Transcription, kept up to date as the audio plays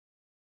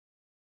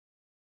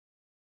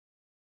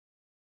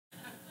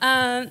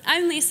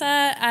I'm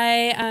Lisa.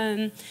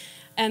 I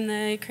am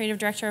the creative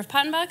director of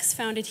Pot and Box,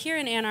 founded here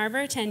in Ann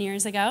Arbor 10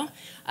 years ago.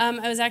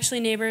 I was actually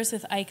neighbors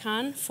with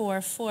Icon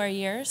for 4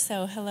 years,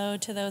 so hello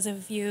to those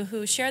of you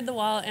who shared the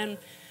wall and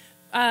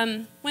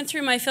went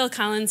through my Phil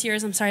Collins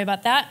years. I'm sorry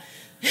about that.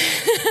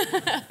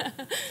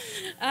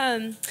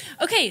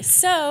 Okay,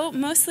 so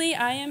mostly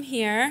I am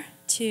here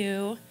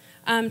to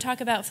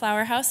talk about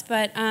Flower House,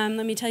 but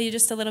let me tell you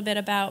just a little bit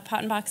about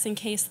Pot and Box in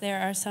case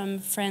there are some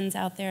friends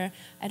out there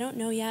I don't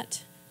know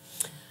yet.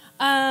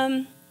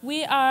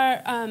 We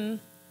are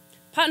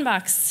Pot and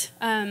Box,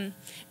 and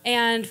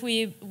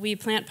we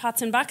plant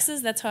pots and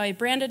boxes. That's how I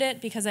branded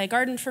it, because I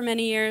gardened for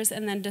many years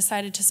and then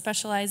decided to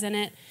specialize in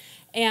it.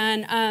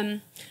 And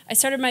I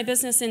started my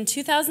business in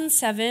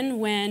 2007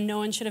 when no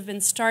one should have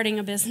been starting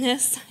a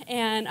business.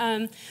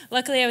 And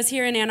luckily I was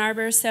here in Ann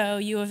Arbor, so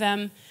U of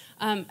M.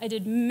 I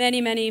did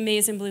many, many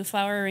maize and blue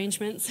flower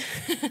arrangements.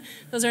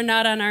 Those are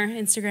not on our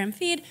Instagram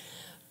feed.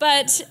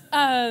 But,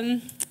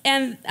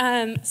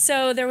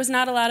 so there was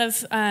not a lot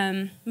of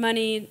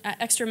money,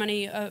 extra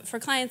money for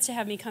clients to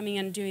have me coming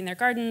and doing their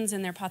gardens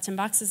and their pots and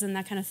boxes and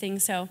that kind of thing.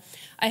 So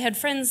I had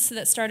friends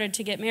that started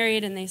to get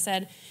married, and they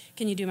said,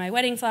 "Can you do my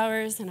wedding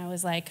flowers?" And I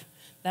was like,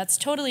 "That's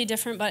totally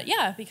different, but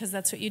yeah, because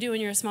that's what you do when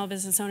you're a small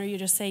business owner. You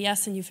just say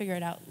yes and you figure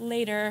it out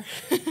later."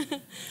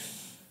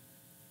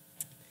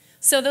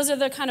 So those are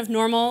the kind of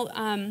normal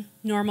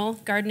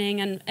gardening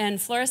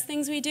and florist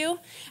things we do.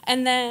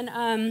 And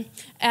then,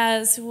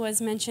 as was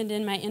mentioned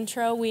in my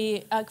intro,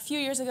 a few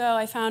years ago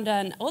I found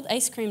an old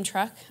ice cream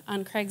truck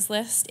on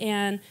Craigslist,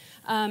 and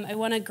I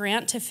won a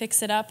grant to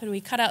fix it up, and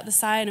we cut out the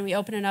side and we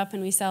open it up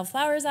and we sell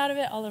flowers out of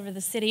it all over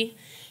the city.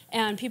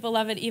 And people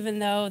love it, even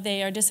though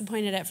they are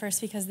disappointed at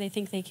first because they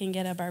think they can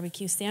get a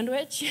barbecue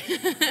sandwich.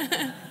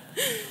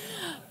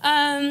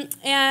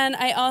 And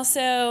I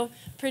also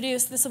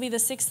produced, this will be the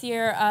 6th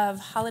year of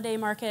Holiday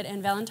Market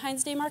and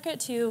Valentine's Day Market,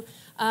 two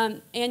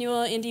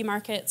annual indie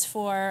markets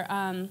for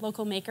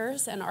local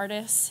makers and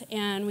artists.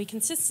 And we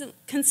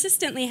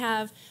consistently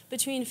have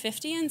between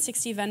 50 and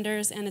 60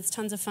 vendors, and it's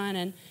tons of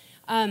fun.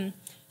 And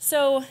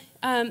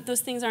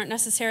those things aren't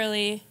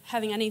necessarily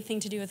having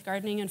anything to do with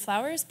gardening and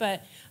flowers,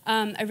 but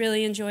I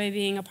really enjoy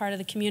being a part of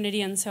the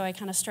community, and so I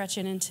kind of stretch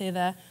it into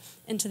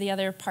the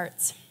other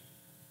parts.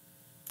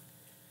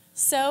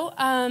 So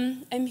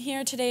I'm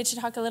here today to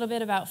talk a little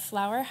bit about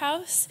Flower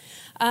House.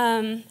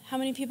 How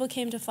many people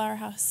came to Flower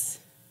House?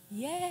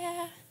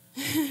 Yeah!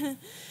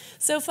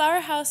 So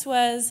Flower House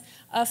was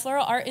a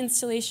floral art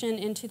installation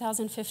in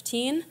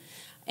 2015,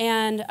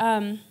 and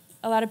a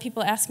lot of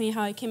people ask me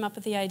how I came up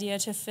with the idea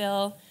to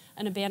fill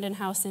an abandoned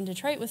house in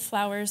Detroit with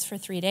flowers for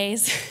 3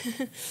 days.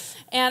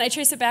 And I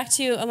trace it back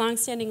to a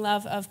longstanding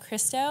love of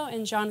Christo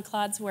and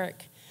Jean-Claude's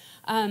work.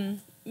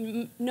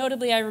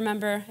 Notably, I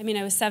remember,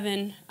 I was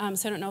 7,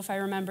 so I don't know if I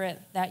remember it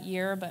that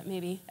year, but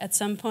maybe at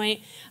some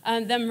point,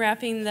 them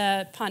wrapping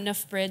the Pont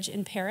Neuf Bridge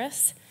in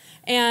Paris.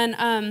 And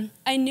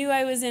I knew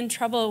I was in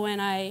trouble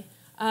when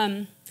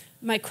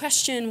my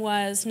question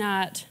was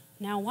not,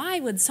 now why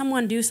would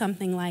someone do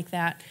something like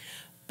that?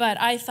 But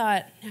I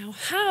thought, now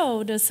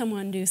how does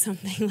someone do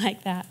something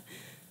like that?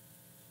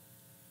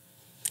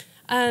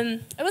 I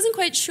wasn't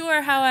quite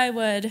sure how I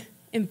would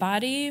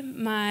embody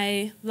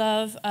my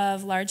love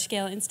of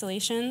large-scale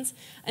installations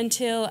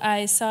until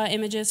I saw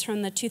images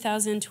from the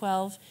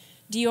 2012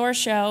 Dior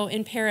show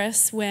in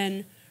Paris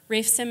when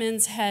Rafe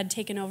Simmons had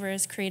taken over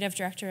as creative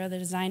director of the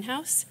design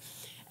house.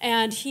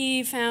 And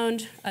he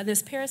found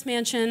this Paris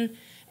mansion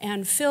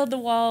and filled the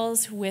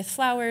walls with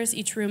flowers,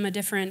 each room a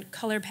different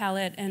color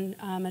palette and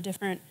a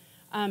different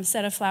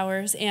set of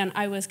flowers, and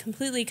I was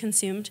completely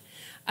consumed.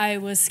 I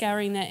was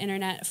scouring the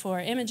internet for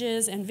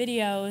images and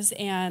videos,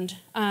 and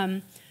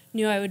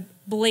knew I would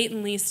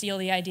blatantly steal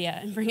the idea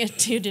and bring it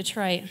to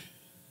Detroit.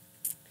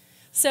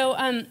 So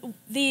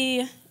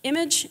the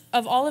image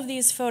of all of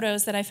these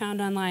photos that I found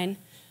online,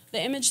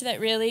 the image that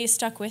really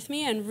stuck with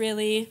me and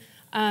really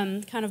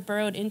kind of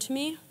burrowed into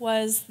me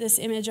was this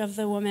image of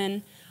the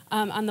woman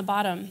on the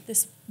bottom,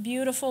 this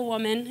beautiful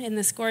woman in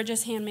this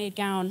gorgeous handmade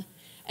gown.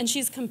 And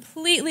she's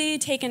completely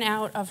taken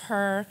out of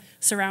her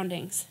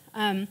surroundings.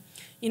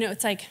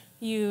 It's like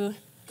you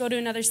go to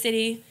another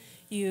city,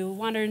 you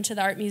wander into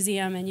the art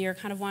museum, and you're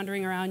kind of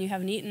wandering around, you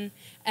haven't eaten,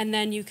 and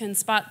then you can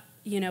spot,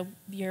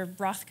 your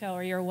Rothko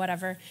or your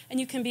whatever, and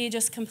you can be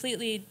just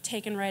completely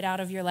taken right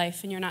out of your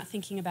life, and you're not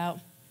thinking about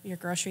your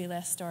grocery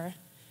list or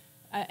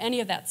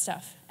any of that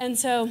stuff. And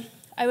so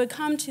I would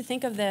come to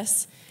think of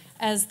this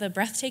as the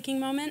breathtaking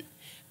moment,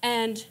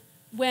 and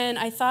when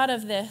I thought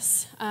of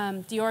this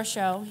Dior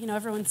show,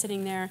 everyone's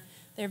sitting there,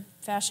 they're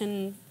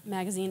fashion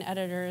magazine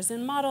editors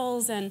and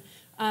models, and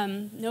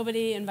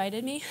nobody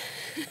invited me.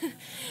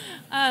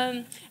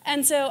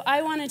 And so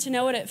I wanted to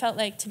know what it felt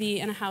like to be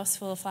in a house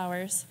full of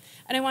flowers.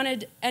 And I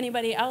wanted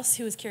anybody else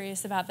who was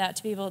curious about that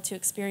to be able to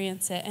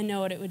experience it and know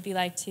what it would be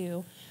like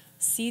to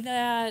see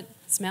that,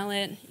 smell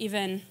it,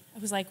 even I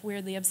was like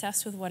weirdly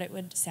obsessed with what it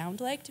would sound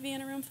like to be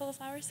in a room full of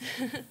flowers.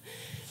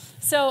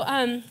 So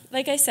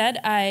like I said,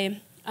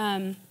 I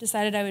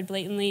decided I would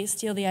blatantly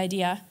steal the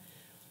idea.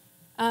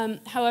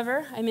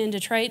 However, I'm in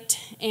Detroit,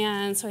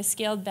 and so I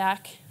scaled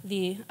back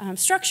the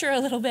structure a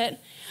little bit.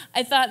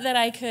 I thought that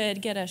I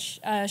could get a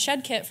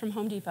shed kit from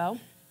Home Depot,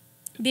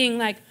 being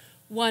like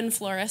one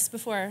florist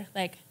before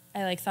I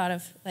thought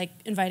of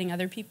inviting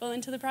other people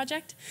into the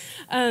project.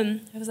 I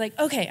was like,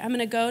 okay, I'm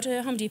gonna go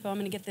to Home Depot, I'm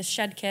gonna get this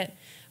shed kit.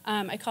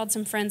 I called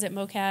some friends at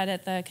MoCAD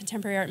at the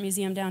Contemporary Art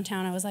Museum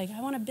downtown. I was like,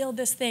 I wanna build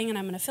this thing and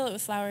I'm gonna fill it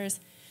with flowers.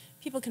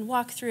 People can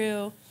walk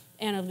through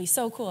and it'll be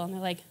so cool. And they're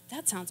like,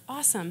 that sounds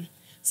awesome.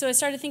 So I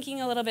started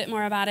thinking a little bit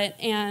more about it,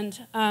 and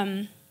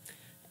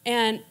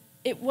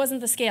it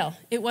wasn't the scale.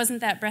 It wasn't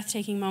that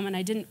breathtaking moment.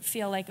 I didn't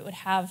feel like it would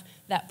have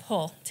that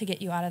pull to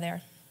get you out of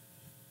there.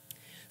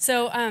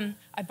 So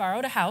I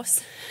borrowed a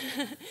house,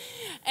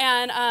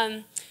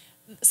 and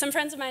some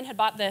friends of mine had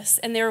bought this,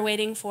 and they were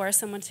waiting for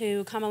someone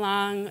to come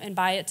along and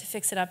buy it to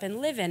fix it up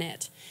and live in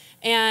it.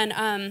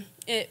 And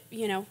it,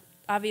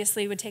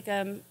 obviously would take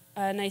a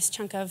nice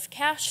chunk of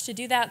cash to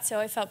do that, so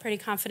I felt pretty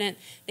confident.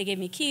 They gave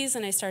me keys,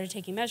 and I started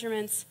taking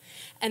measurements,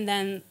 and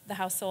then the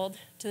house sold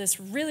to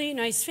this really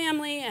nice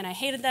family, and I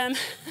hated them.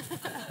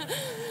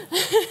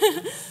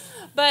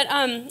 But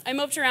I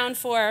moped around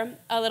for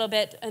a little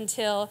bit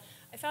until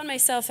I found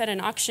myself at an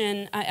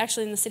auction,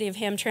 actually in the city of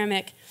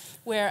Hamtramck,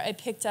 where I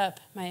picked up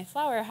my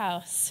flower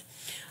house.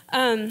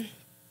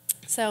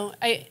 So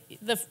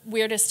the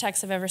weirdest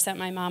text I've ever sent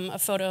my mom, a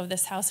photo of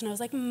this house, and I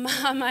was like,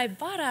 Mom, I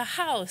bought a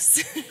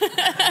house.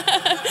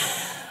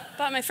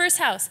 Bought my first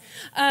house.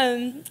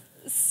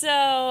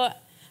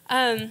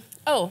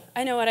 Oh,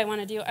 I know what I want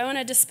to do. I want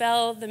to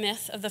dispel the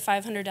myth of the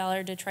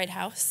 $500 Detroit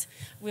house.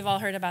 We've all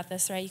heard about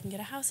this, right? You can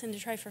get a house in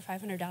Detroit for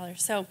 $500.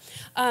 So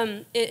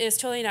it is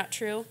totally not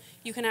true.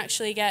 You can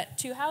actually get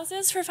 2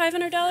 houses for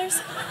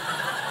 $500.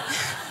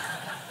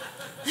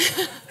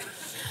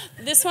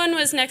 This one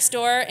was next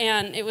door,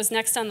 and it was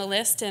next on the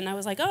list, and I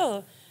was like,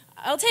 oh,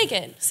 I'll take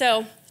it.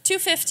 So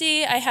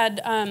 $250, I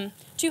had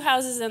 2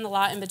 houses in the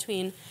lot in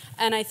between,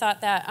 and I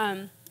thought that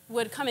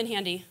would come in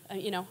handy,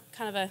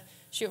 kind of a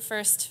shoot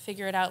first,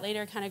 figure it out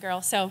later kind of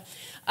girl. So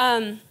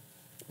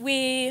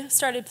we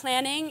started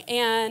planning,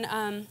 and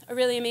a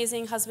really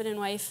amazing husband and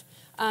wife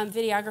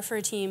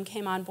videographer team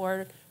came on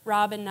board.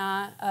 Rob and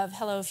Na of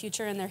Hello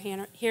Future, and they're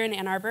here in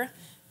Ann Arbor.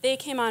 They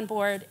came on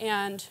board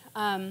and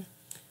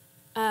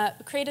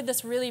created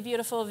this really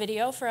beautiful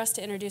video for us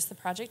to introduce the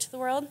project to the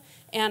world.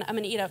 And I'm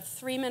going to eat up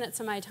 3 minutes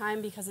of my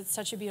time because it's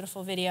such a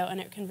beautiful video and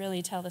it can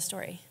really tell the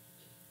story.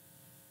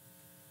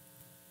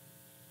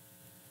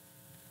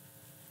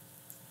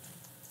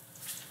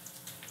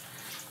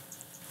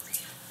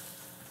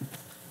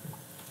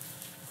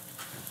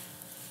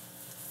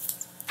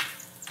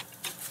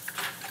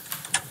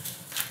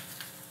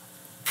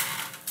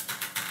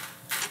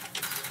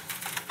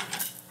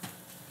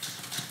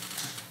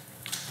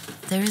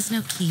 There is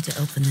no key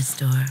to open this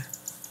door.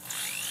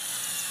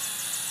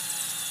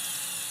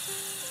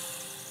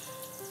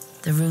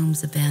 The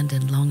room's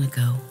abandoned long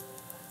ago.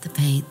 The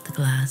paint, the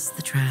glass,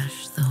 the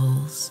trash, the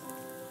holes.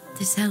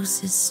 This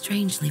house is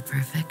strangely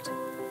perfect.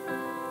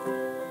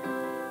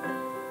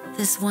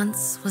 This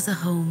once was a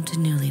home to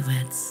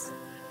newlyweds.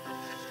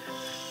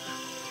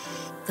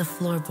 The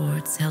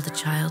floorboards held a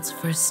child's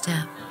first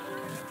step,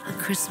 a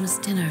Christmas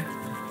dinner,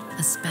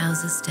 a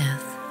spouse's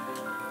death.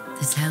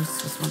 This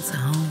house was once a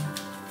home,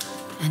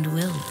 and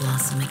will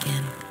blossom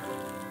again.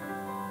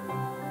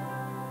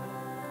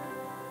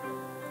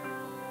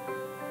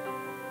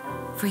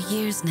 For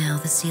years now,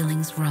 the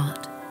ceilings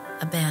rot,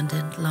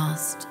 abandoned,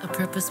 lost, a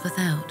purpose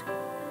without.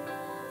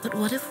 But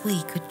what if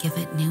we could give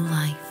it new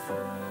life?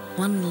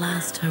 One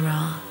last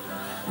hurrah,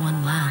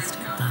 one last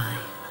goodbye.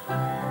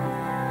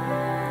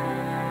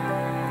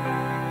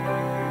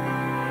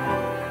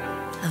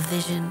 A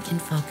vision in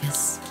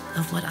focus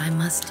of what I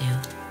must do.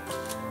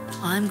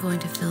 I'm going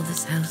to fill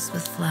this house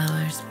with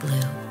flowers,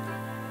 blue,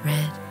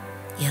 red,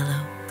 yellow,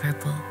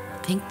 purple,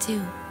 pink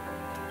too.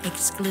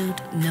 Exclude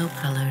no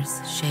colors,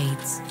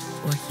 shades,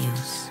 or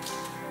hues.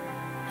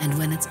 And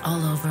when it's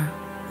all over,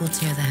 we'll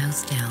tear the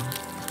house down,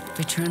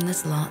 return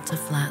this lot to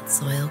flat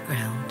soil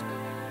ground.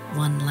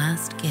 One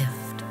last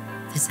gift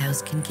this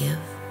house can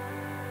give,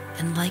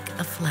 and like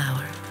a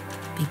flower,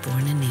 be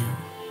born anew.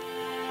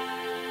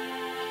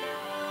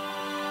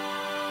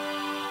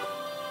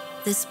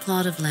 This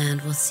plot of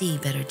land will see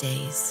better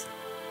days.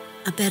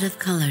 A bed of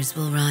colors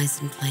will rise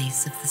in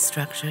place of the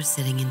structure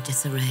sitting in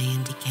disarray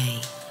and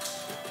decay.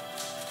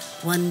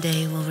 One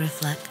day will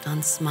reflect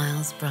on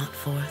smiles brought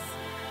forth,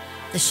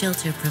 the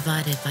shelter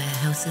provided by a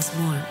house's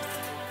warmth.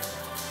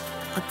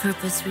 A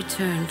purpose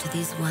returned to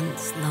these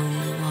once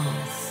lonely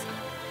walls.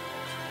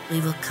 We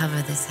will cover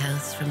this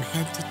house from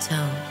head to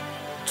toe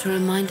to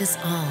remind us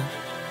all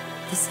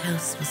this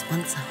house was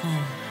once a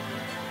home.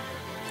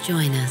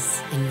 Join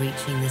us in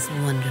reaching this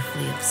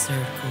wonderfully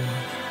absurd goal,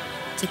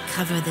 to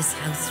cover this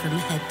house from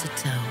head to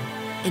toe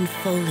in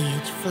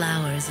foliage,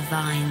 flowers,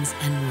 vines,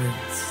 and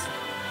roots.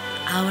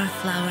 Our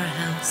flower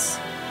house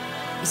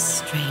is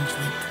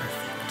strangely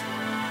perfect.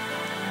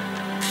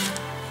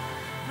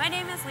 My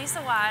name is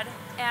Waud,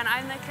 and and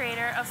I'm the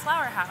creator of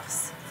Flower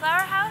House.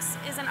 Flower House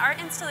is an art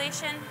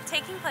installation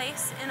taking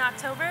place in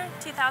October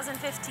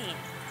 2015.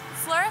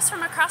 Florists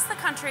from across the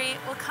country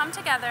will come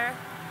together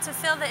to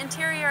fill the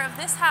interior of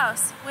this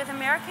house with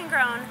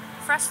American-grown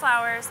fresh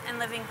flowers and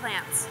living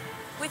plants.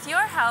 With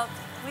your help,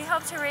 we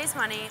hope to raise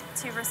money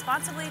to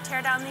responsibly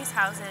tear down these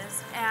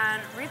houses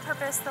and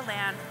repurpose the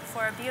land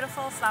for a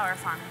beautiful flower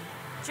farm.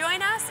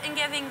 Join us in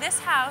giving this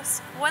house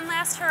one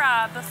last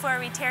hurrah before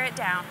we tear it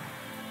down.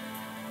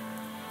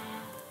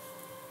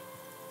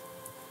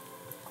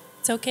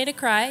 It's okay to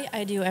cry.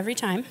 I do every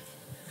time.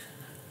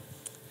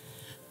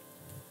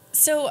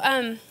 So,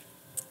 sorry,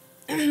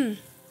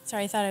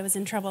 I thought I was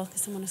in trouble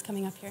because someone was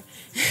coming up here.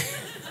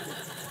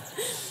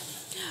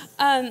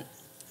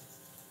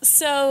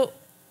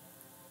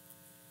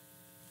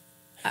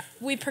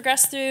 We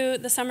progressed through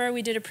the summer.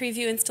 We did a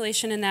preview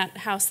installation in that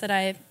house that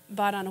I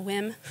bought on a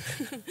whim.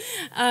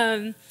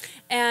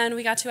 And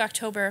we got to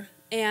October,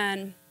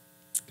 and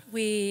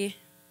we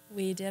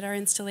did our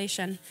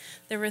installation.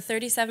 There were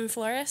 37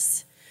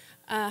 florists,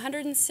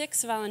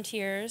 106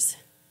 volunteers,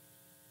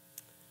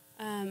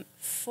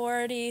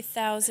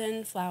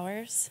 40,000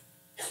 flowers.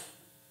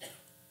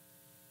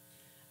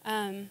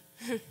 Has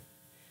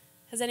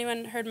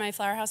anyone heard my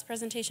Flower House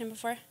presentation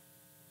before?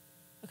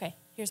 Okay,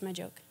 here's my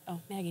joke. Oh,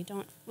 Maggie,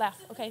 don't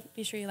laugh. Okay,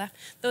 be sure you laugh.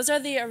 Those are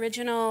the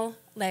original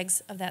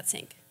legs of that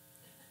sink.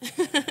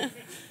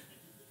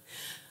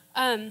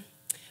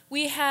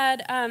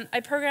 I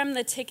programmed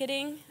the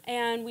ticketing,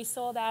 and we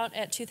sold out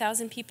at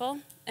 2,000 people,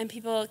 and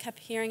people kept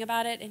hearing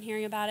about it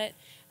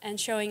and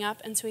showing up,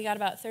 and so we got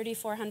about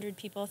 3,400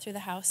 people through the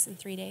house in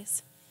 3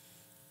 days.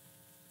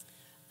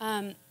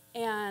 And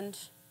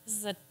this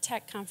is a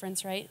tech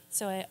conference, right?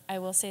 So I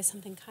will say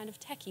something kind of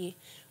techy.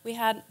 We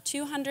had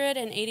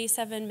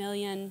 287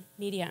 million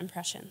media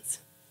impressions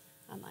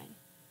online.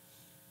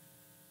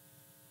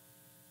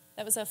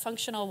 That was a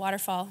functional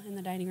waterfall in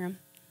the dining room.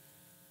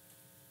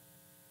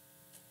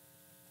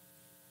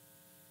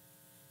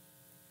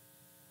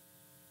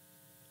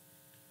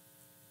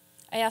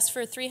 I asked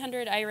for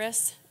 300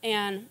 iris,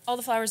 and all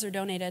the flowers were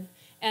donated.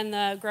 And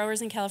the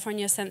growers in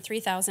California sent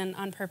 3,000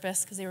 on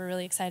purpose because they were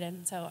really excited.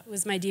 And so it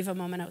was my diva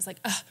moment. I was like,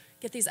 oh,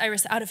 get these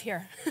iris out of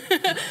here.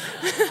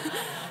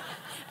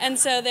 And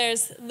so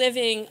there's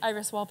living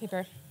iris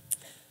wallpaper.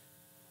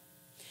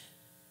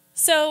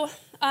 So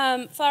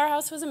Flower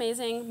House was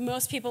amazing.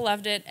 Most people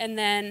loved it. And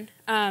then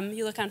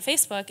you look on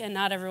Facebook, and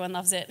not everyone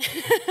loves it.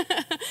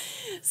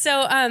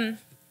 So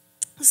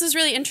this was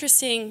really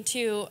interesting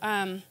to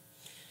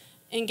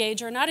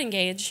engage or not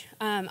engage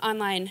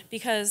online,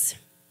 because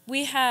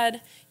we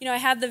had, I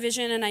had the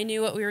vision and I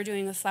knew what we were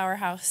doing with Flower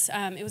House.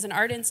 It was an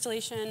art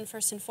installation,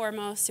 first and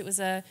foremost. It was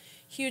a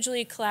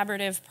hugely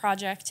collaborative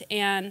project,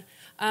 and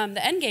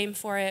the end game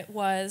for it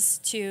was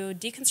to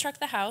deconstruct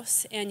the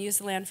house and use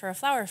the land for a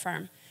flower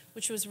farm,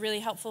 which was really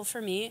helpful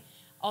for me.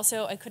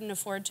 Also, I couldn't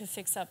afford to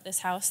fix up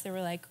this house. There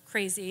were like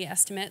crazy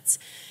estimates.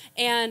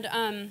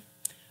 And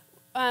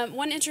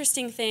one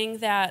interesting thing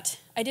that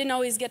I didn't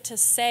always get to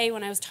say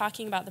when I was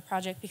talking about the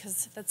project,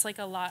 because that's like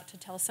a lot to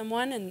tell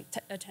someone and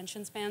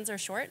attention spans are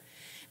short.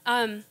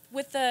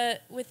 With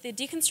the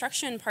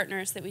deconstruction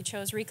partners that we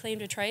chose, Reclaim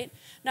Detroit,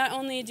 not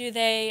only do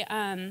they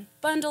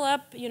bundle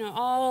up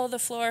all the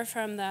floor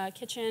from the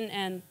kitchen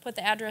and put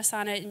the address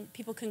on it, and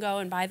people can go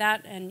and buy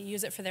that and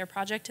use it for their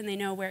project, and they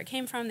know where it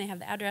came from, they have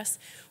the address,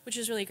 which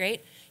is really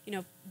great,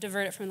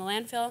 divert it from the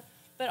landfill,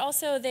 but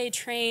also they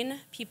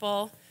train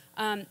people,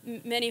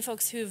 many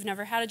folks who've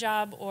never had a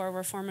job or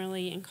were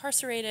formerly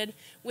incarcerated,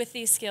 with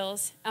these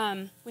skills.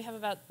 We have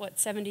about,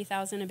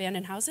 70,000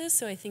 abandoned houses,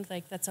 so I think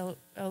that's a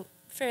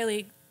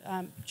fairly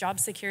job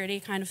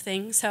security kind of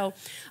thing. So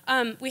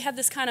we had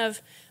this kind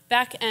of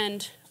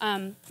back-end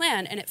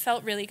plan, and it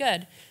felt really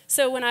good.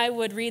 So when I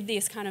would read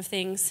these kind of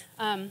things,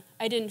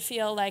 I didn't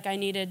feel like I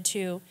needed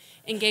to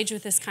engage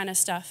with this kind of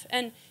stuff.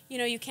 And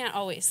you can't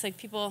always,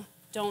 people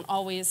don't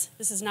always,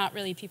 this is not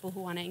really people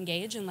who want to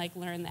engage and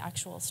learn the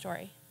actual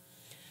story.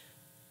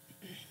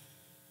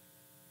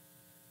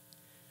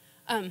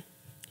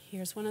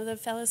 Here's one of the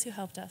fellows who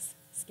helped us.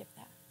 Skip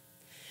that.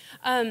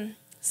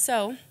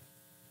 So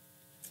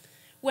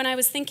when I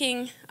was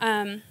thinking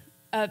kind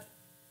of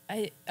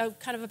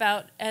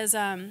about, as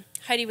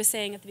Heidi was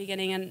saying at the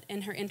beginning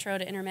in her intro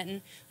to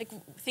Intermitten,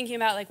 thinking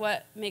about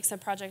what makes a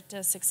project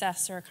a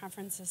success or a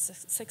conference a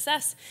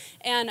success.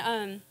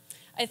 And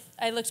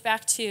I looked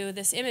back to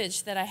this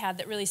image that I had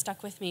that really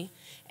stuck with me.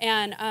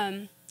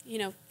 And,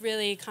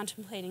 really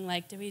contemplating,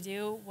 did we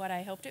do what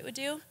I hoped it would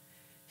do?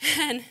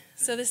 And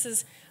so this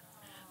is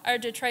our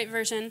Detroit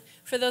version.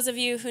 For those of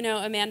you who know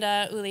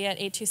Amanda Uli at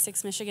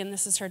 826 Michigan,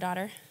 this is her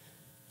daughter.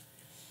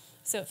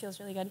 So it feels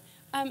really good.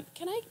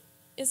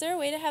 Is there a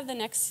way to have the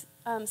next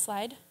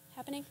slide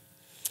happening?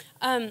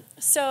 Let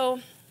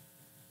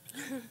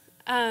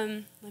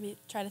me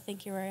try to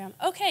think here where I am.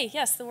 Okay,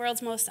 yes, the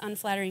world's most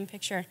unflattering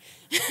picture.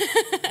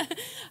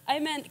 I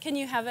meant, can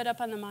you have it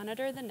up on the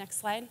monitor, the next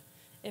slide,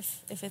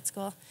 if it's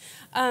cool?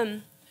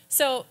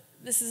 So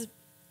this is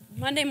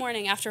Monday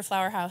morning after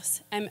Flower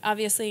House. I'm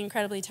obviously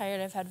incredibly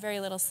tired. I've had very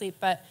little sleep,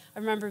 but I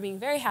remember being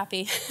very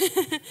happy.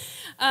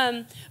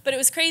 But it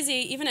was crazy,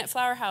 even at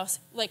Flower House,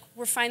 like,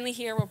 we're finally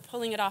here, we're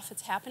pulling it off,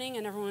 it's happening,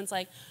 and everyone's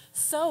like,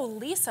 so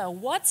Lisa,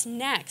 what's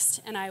next?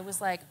 And I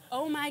was like,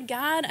 oh my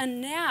God, a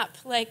nap,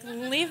 like,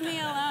 leave me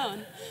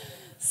alone.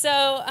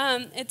 So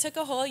it took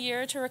a whole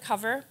year to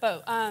recover,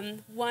 but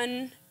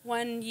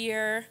one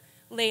year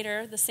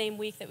later, the same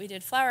week that we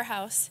did Flower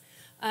House,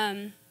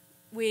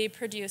 we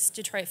produced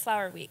Detroit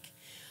Flower Week,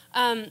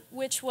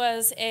 which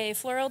was a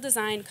floral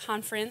design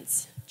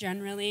conference,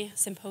 generally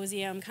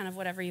symposium, kind of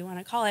whatever you want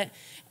to call it.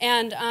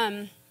 And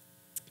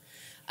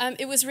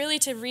it was really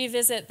to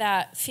revisit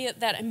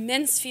that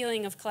immense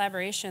feeling of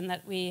collaboration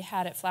that we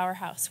had at Flower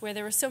House, where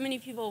there were so many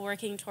people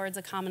working towards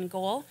a common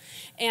goal.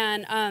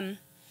 And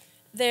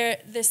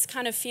this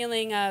kind of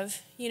feeling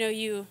of,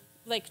 you,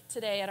 like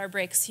today at our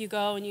breaks, you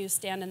go and you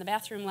stand in the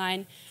bathroom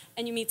line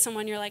and you meet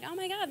someone, you're like, oh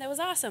my God, that was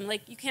awesome.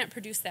 Like, you can't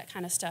produce that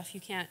kind of stuff.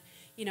 You can't,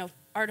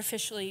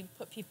 artificially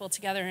put people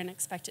together and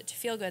expect it to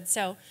feel good.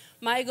 So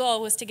my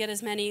goal was to get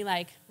as many,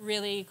 like,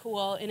 really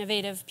cool,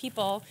 innovative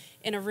people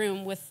in a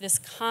room with this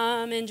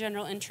common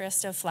general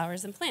interest of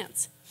flowers and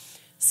plants.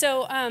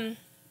 So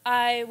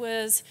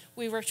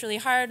we worked really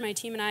hard, my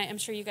team and I. I'm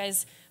sure you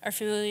guys are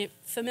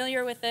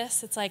familiar with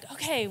this. It's like,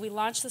 okay, we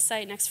launched the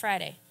site next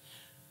Friday.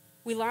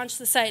 We launched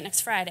the site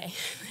next Friday.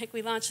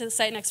 We launched the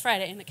site next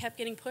Friday, and it kept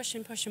getting pushed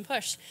and pushed and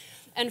pushed.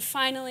 And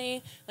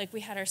finally, we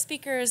had our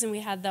speakers, and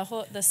we had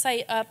the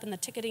site up and the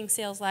ticketing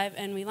sales live,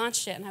 and we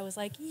launched it. And I was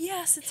like,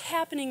 yes, it's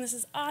happening. This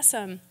is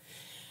awesome.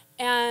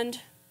 And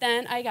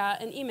then I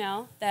got an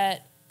email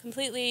that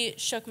completely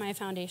shook my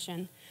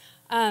foundation.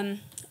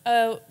 A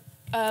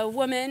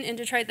woman in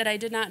Detroit that I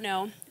did not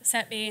know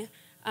sent me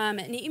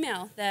an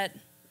email that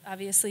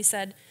obviously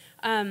said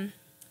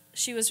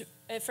she was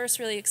at first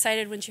really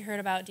excited when she heard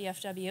about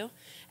DFW,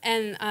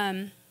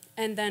 and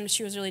then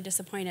she was really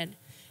disappointed.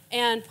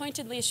 And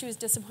pointedly, she was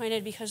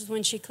disappointed because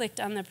when she clicked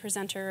on the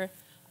presenter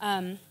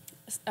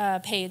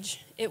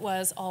page, it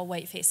was all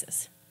white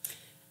faces.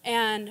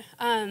 And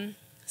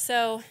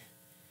so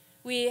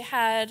we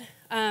had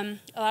a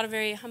lot of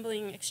very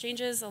humbling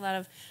exchanges, a lot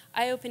of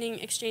eye-opening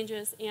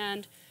exchanges,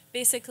 and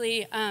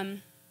basically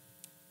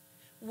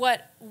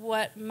what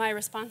my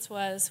response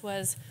was,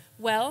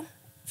 well,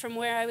 from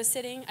where I was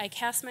sitting, I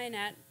cast my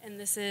net, and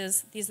these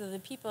are the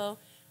people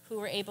who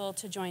were able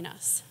to join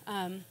us.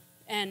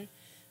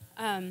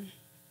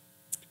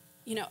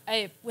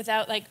 I,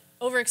 without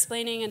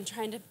over-explaining and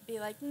trying to be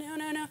like, no,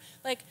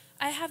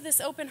 I have this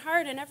open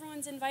heart and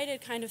everyone's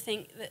invited kind of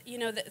thing, that,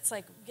 that it's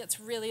gets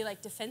really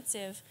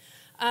defensive.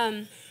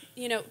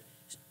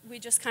 We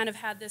just kind of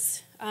had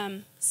this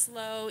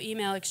slow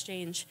email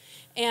exchange.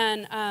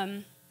 And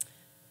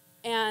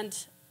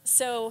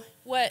so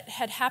what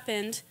had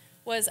happened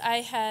was I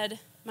had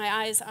my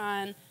eyes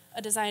on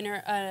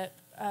a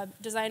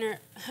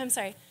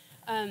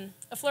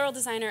floral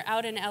designer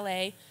out in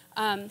LA.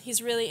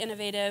 He's really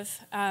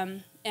innovative,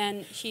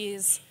 and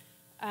he's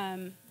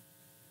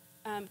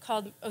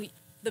called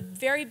the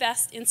very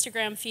best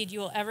Instagram feed you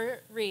will ever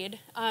read.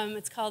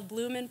 It's called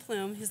Bloom and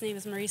Plume. His name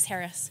is Maurice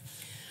Harris.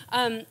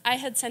 I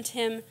had sent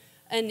him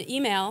an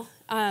email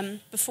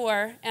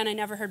before, and I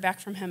never heard back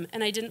from him.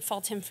 And I didn't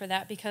fault him for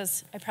that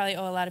because I probably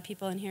owe a lot of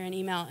people in here an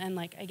email, and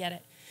I get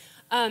it.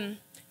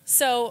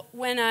 So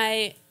when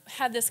I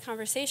had this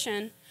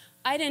conversation,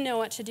 I didn't know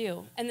what to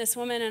do. And this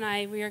woman and I,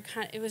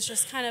 it was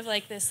just kind of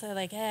like this,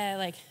 I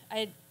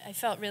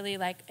felt really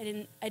I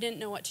didn't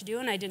know what to do,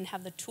 and I didn't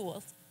have the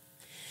tools.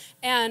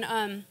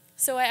 And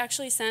so I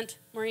actually sent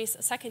Maurice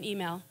a second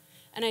email,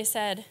 and I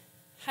said,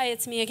 hi,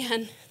 it's me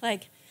again,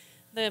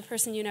 the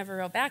person you never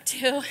wrote back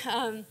to.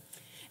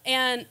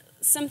 And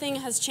something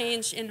has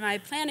changed in my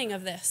planning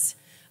of this.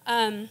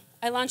 I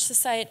launched the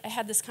site, I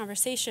had this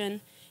conversation,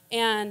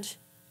 and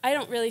I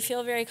don't really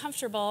feel very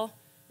comfortable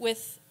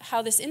with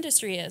how this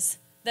industry is.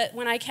 That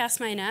when I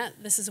cast my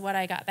net, this is what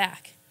I got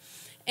back.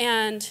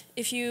 And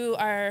if you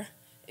are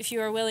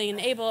willing and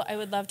able, I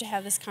would love to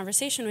have this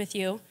conversation with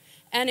you.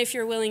 And if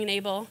you're willing and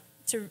able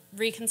to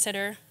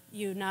reconsider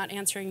you not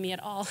answering me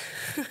at all,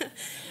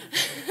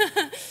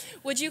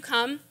 would you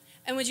come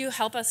and would you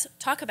help us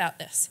talk about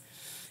this?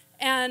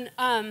 And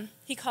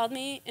he called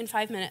me in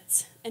 5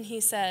 minutes, and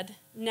he said,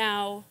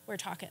 now we're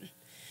talking.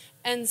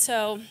 And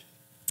so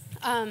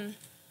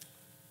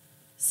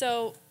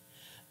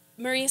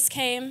Maurice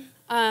came,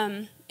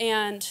 and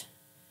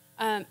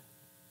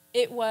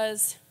it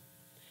was,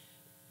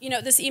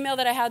 this email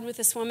that I had with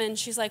this woman,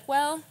 she's like,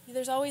 well,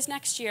 there's always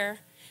next year.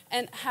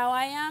 And how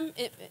I am,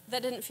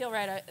 that didn't feel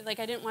right.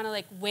 I didn't want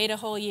to wait a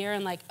whole year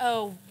and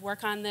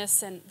work on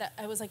this. And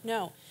I was like,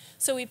 no.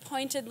 So we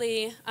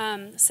pointedly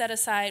set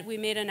aside, we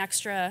made an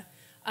extra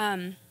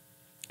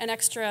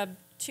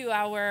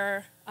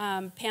 2-hour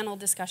panel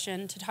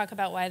discussion to talk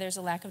about why there's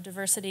a lack of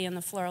diversity in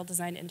the floral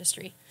design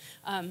industry.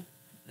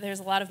 There's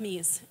a lot of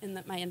me's in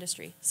my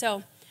industry.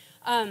 So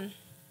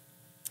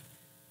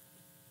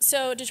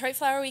Detroit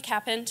Flower Week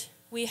happened.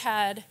 We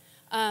had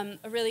a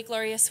really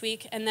glorious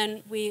week, and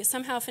then we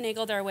somehow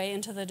finagled our way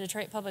into the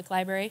Detroit Public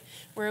Library,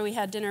 where we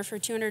had dinner for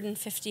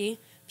 250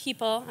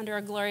 people under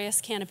a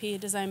glorious canopy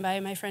designed by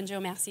my friend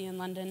Joe Massey in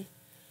London.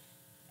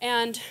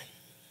 And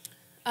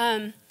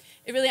it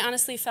really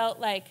honestly felt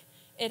like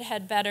it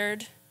had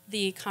bettered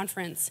the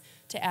conference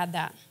to add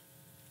that.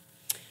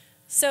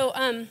 So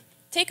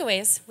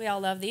takeaways, we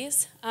all love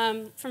these.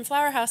 From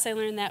Flower House, I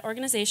learned that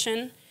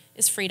organization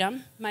is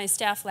freedom. My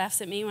staff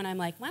laughs at me when I'm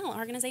like, well,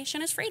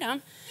 organization is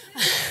freedom.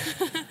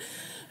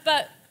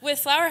 But with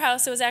Flower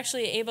House, I was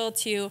actually able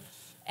to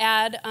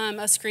add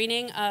a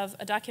screening of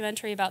a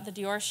documentary about the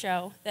Dior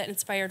show that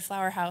inspired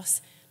Flower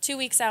House 2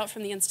 weeks out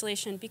from the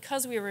installation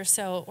because we were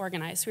so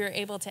organized. We were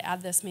able to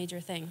add this major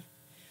thing.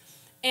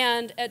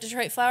 And at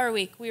Detroit Flower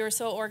Week, we were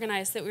so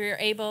organized that we were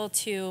able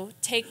to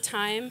take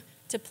time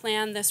to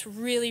plan this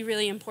really,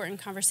 really important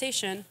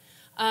conversation.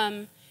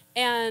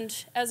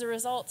 And as a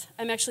result,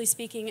 I'm actually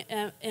speaking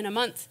in a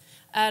month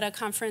at a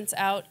conference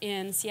out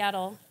in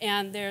Seattle,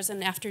 and there's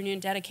an afternoon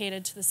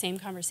dedicated to the same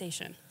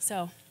conversation.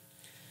 So,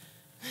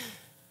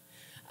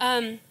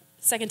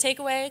 second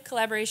takeaway,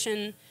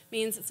 collaboration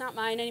means it's not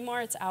mine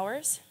anymore, it's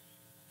ours.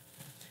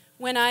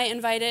 When I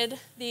invited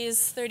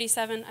these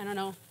 37, I don't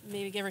know,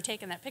 maybe give or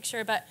take in that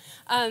picture, but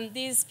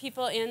these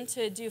people in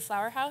to do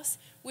Flower House,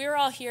 we were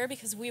all here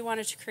because we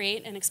wanted to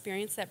create and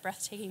experience that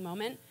breathtaking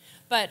moment,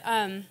 but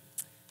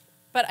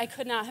I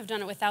could not have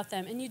done it without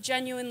them. And you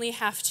genuinely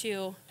have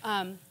to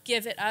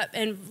give it up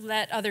and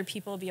let other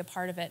people be a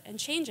part of it and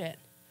change it,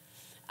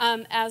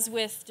 as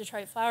with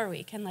Detroit Flower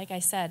Week. And like I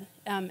said,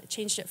 it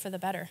changed it for the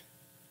better.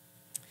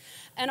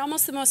 And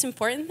almost the most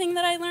important thing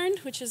that I learned,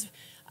 which is,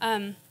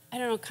 I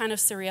don't know, kind of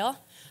surreal,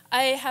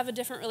 I have a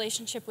different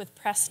relationship with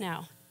press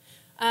now.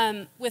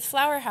 With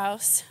Flower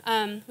House,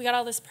 we got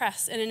all this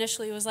press, and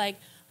initially it was like,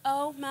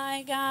 oh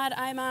my God,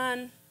 I'm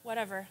on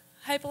whatever,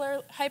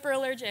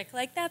 hyperallergic.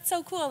 Like, that's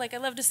so cool. Like,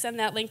 I'd love to send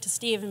that link to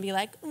Steve and be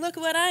like, look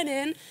what I'm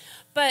in.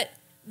 But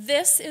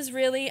this is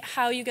really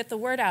how you get the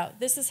word out.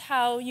 This is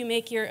how you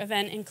make your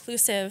event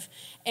inclusive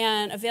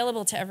and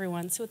available to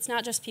everyone. So it's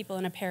not just people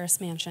in a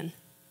Paris mansion.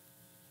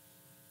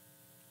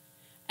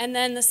 And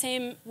then the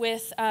same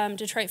with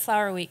Detroit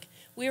Flower Week.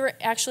 We were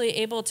actually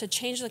able to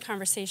change the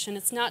conversation.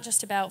 It's not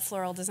just about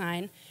floral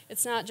design.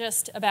 It's not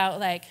just about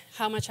like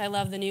how much I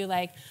love the new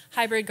like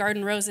hybrid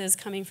garden roses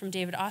coming from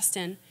David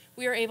Austin.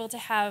 We were able to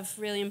have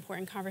really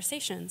important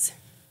conversations.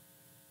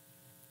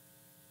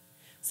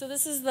 So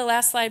this is the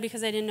last slide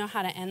because I didn't know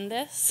how to end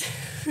this.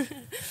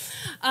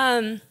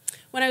 When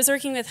I was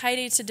working with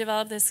Heidi to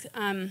develop this,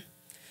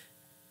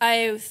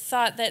 I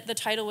thought that the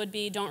title would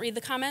be Don't Read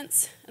the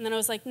Comments. And then I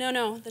was like,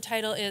 no, the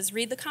title is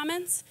Read the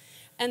Comments.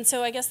 And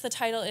so I guess the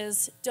title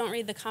is Don't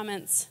Read the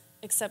Comments,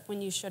 except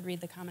when you should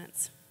read the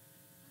comments.